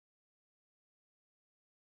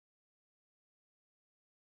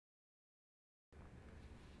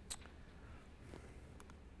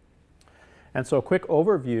And so a quick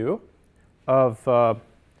overview of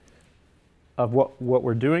what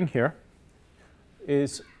we're doing here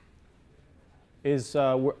is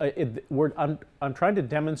I'm trying to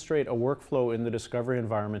demonstrate a workflow in the discovery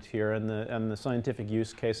environment here and the scientific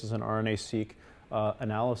use cases in RNA-Seq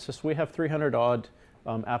analysis. We have 300 odd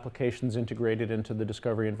applications integrated into the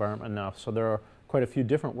discovery environment now, so there are quite a few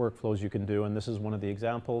different workflows you can do, and this is one of the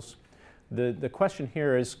examples. The question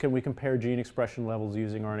here is, can we compare gene expression levels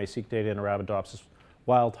using RNA-Seq data in Arabidopsis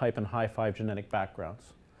wild type and high 5 genetic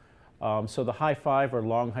backgrounds? So the high 5 or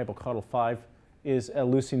long hypocaudal 5 is a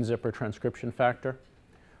leucine zipper transcription factor.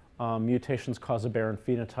 Mutations cause aberrant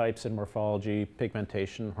phenotypes in morphology,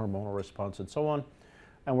 pigmentation, hormonal response, and so on.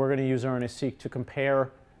 And we're going to use RNA-Seq to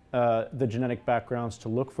compare the genetic backgrounds to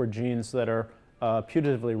look for genes that are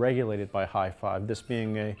putatively regulated by high 5. This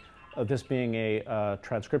being a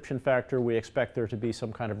transcription factor, we expect there to be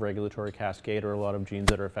some kind of regulatory cascade or a lot of genes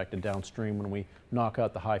that are affected downstream when we knock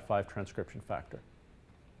out the high 5 transcription factor.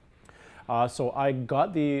 So I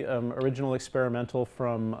got the original experimental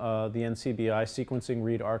from the NCBI sequencing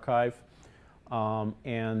read archive,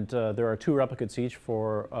 and there are 2 replicates each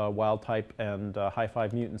for wild type and high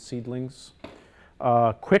 5 mutant seedlings.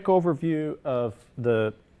 Quick overview of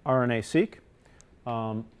the RNA-Seq.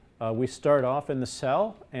 We start off in the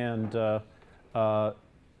cell, and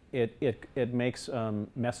it makes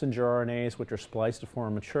messenger RNAs, which are spliced to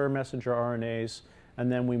form mature messenger RNAs, and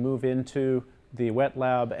then we move into the wet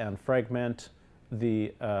lab and fragment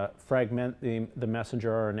the messenger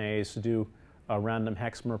RNAs, do a random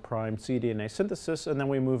hexamer prime cDNA synthesis, and then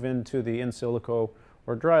we move into the in silico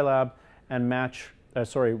or dry lab and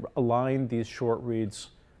align these short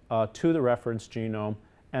reads to the reference genome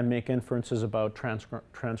and make inferences about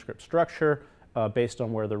transcript structure based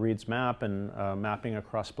on where the reads map and mapping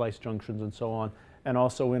across splice junctions and so on, and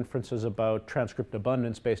also inferences about transcript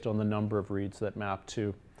abundance based on the number of reads that map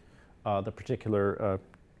to the particular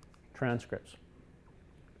transcripts.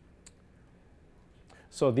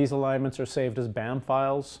 So these alignments are saved as BAM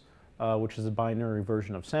files, which is a binary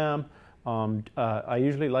version of SAM. I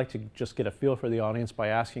usually like to just get a feel for the audience by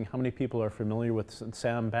asking how many people are familiar with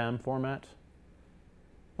SAM-BAM format.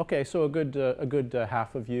 Okay, so a good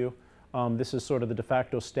half of you. This is sort of the de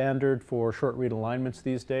facto standard for short read alignments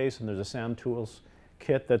these days, and there's a SAM tools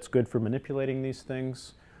kit that's good for manipulating these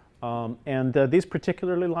things. These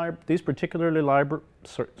particular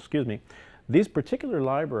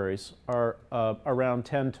libraries are around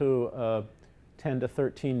 10 to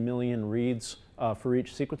 13 million reads for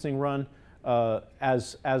each sequencing run.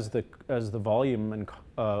 As the volume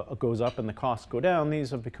goes up and the costs go down,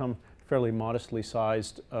 these have become fairly modestly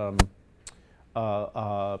sized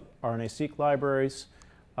RNA-Seq libraries.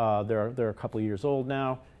 They're a couple of years old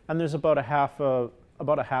now, and there's about a half a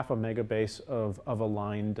megabase of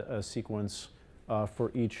aligned sequence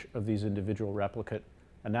for each of these individual replicate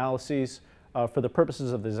analyses. For the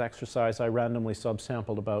purposes of this exercise, I randomly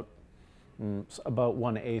subsampled about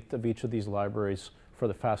 1/8 of each of these libraries for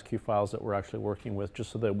the FASTQ files that we're actually working with,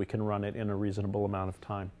 just so that we can run it in a reasonable amount of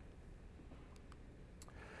time.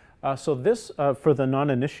 So this, for the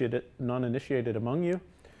non-initiated among you,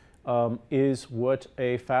 is what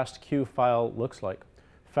a FASTQ file looks like.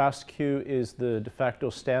 FASTQ is the de facto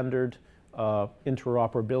standard,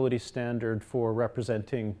 interoperability standard for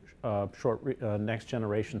representing next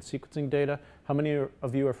generation sequencing data. How many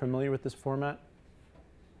of you are familiar with this format?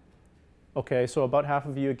 Okay, so about half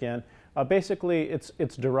of you again. Basically,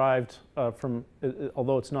 it's derived from,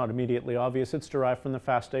 although it's not immediately obvious, it's derived from the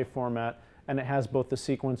FASTA format, and it has both the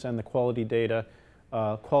sequence and the quality data.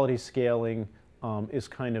 Quality scaling is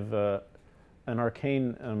kind of an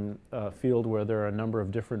arcane field where there are a number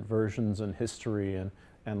of different versions and history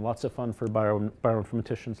and lots of fun for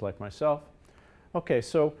bioinformaticians like myself. Okay,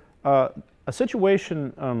 so a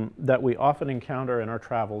situation that we often encounter in our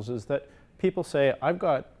travels is that people say, I've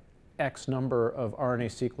got X number of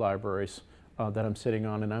RNA-Seq libraries that I'm sitting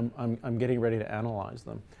on, and I'm getting ready to analyze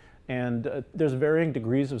them. And there's varying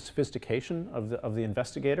degrees of sophistication of the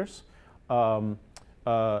investigators in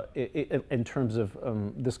terms of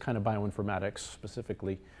this kind of bioinformatics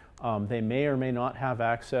specifically. They may or may not have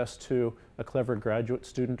access to a clever graduate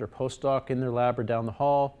student or postdoc in their lab or down the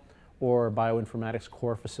hall, or a bioinformatics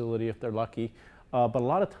core facility if they're lucky. But a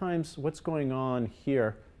lot of times what's going on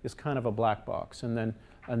here is kind of a black box, and then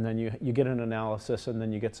you get an analysis, and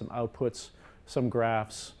then you get some outputs, some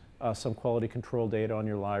graphs, some quality control data on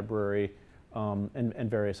your library, and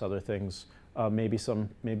various other things. Maybe some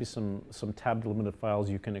tab delimited files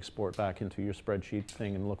you can export back into your spreadsheet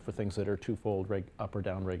thing and look for things that are twofold up or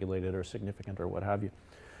down regulated or significant or what have you.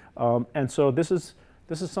 And so this is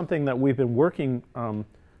something that we've been working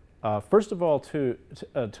First of all, to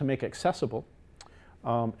make accessible,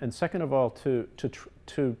 and second of all, to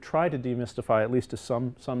try to demystify, at least to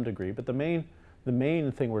some degree. But the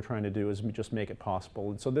main thing we're trying to do is just make it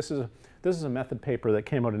possible. And so this is a method paper that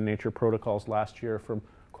came out in Nature Protocols last year from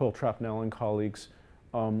Cole Trapnell and colleagues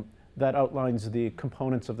that outlines the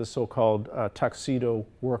components of the so-called Tuxedo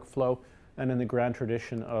workflow. And in the grand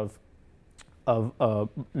tradition of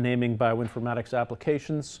naming bioinformatics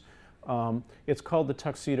applications, it's called the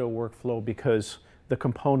Tuxedo workflow because the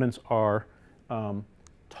components are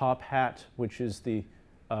Top Hat, which is the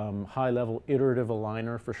high-level iterative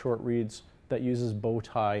aligner for short reads that uses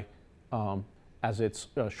Bowtie as its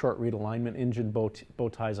short read alignment engine.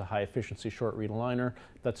 Bowtie is a high-efficiency short read aligner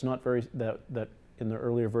that's not very that in the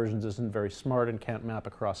earlier versions isn't very smart and can't map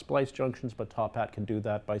across splice junctions, but Top Hat can do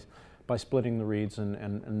that by splitting the reads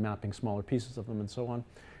and mapping smaller pieces of them and so on.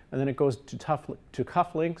 And then it goes to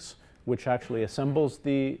cufflinks, which actually assembles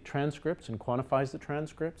the transcripts and quantifies the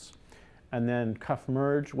transcripts. And then cuff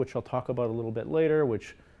merge, which I'll talk about a little bit later,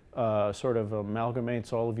 which sort of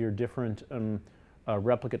amalgamates all of your different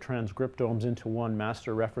replicate transcriptomes into one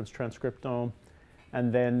master reference transcriptome.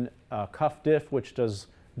 And then cuff diff, which does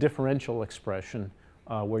differential expression,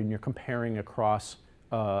 where you're comparing across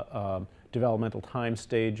developmental time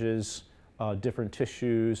stages, different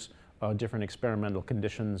tissues, different experimental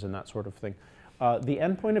conditions, and that sort of thing. The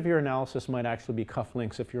endpoint of your analysis might actually be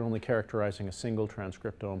cufflinks if you're only characterizing a single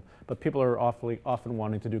transcriptome, but people are often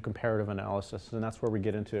wanting to do comparative analysis, and that's where we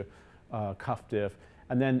get into cuff diff.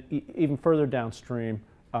 And then even further downstream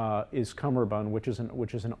is Cummerbund, which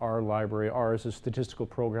is an R library. R is a statistical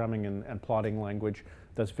programming and plotting language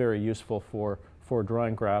that's very useful for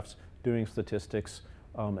drawing graphs, doing statistics,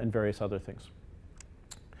 and various other things.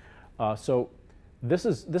 So this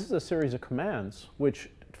is a series of commands which,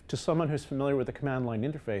 to someone who's familiar with the command line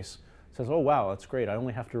interface, says, oh wow, that's great, I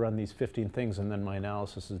only have to run these 15 things and then my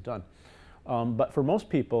analysis is done. But for most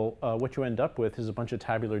people, what you end up with is a bunch of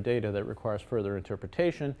tabular data that requires further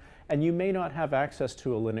interpretation, and you may not have access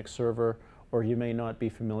to a Linux server, or you may not be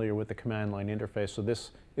familiar with the command line interface, so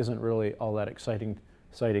this isn't really all that exciting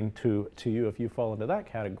to you if you fall into that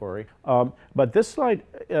category. But this slide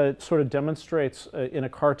sort of demonstrates in a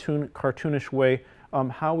cartoonish way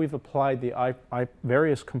how we've applied the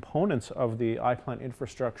various components of the iPlant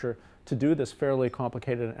infrastructure to do this fairly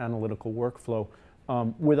complicated analytical workflow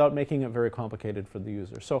without making it very complicated for the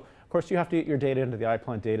user. So, of course, you have to get your data into the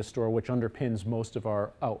iPlant data store, which underpins most of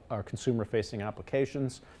our consumer-facing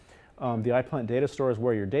applications. The iPlant data store is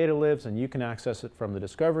where your data lives, and you can access it from the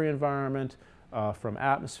discovery environment, from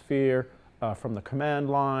Atmosphere, from the command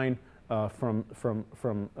line, from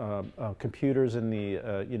computers in the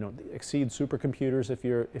the Exceed supercomputers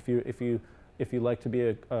if you like to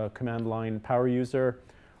be a command line power user,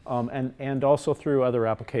 and also through other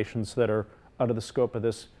applications that are out of the scope of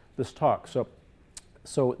this talk.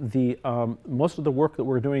 So the most of the work that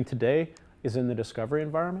we're doing today is in the discovery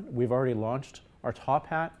environment. We've already launched our Top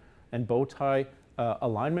Hat and Bowtie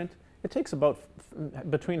alignment. It takes about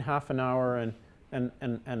between half an hour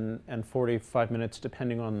and 45 minutes,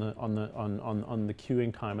 depending on the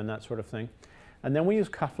queuing time and that sort of thing. And then we use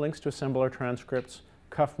cufflinks to assemble our transcripts,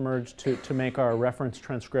 cuff merge to make our reference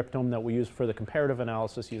transcriptome that we use for the comparative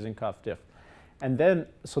analysis using cuff diff. And then,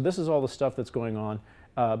 so this is all the stuff that's going on.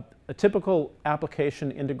 A typical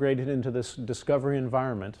application integrated into this discovery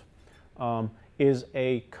environment is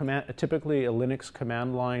typically a Linux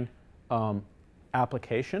command line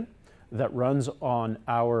application that runs on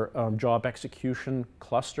our job execution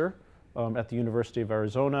cluster at the University of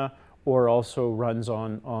Arizona, or also runs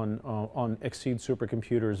on Exceed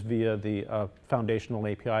supercomputers via the foundational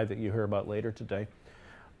API that you hear about later today.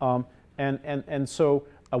 And so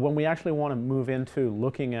when we actually want to move into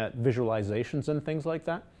looking at visualizations and things like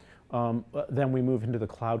that, then we move into the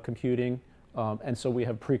cloud computing. And so we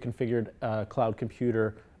have pre-configured cloud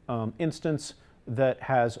computer instance that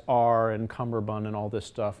has R and Cummerbund and all this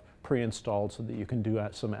stuff pre-installed so that you can do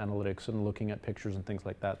some analytics and looking at pictures and things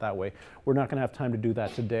like that way. We're not going to have time to do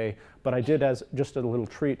that today, but I did, as just a little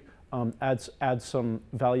treat, add some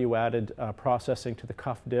value-added processing to the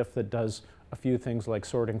cuff diff that does a few things like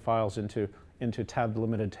sorting files into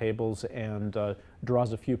tab-limited tables and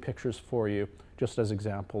draws a few pictures for you, just as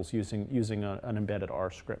examples using an embedded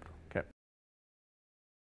R script.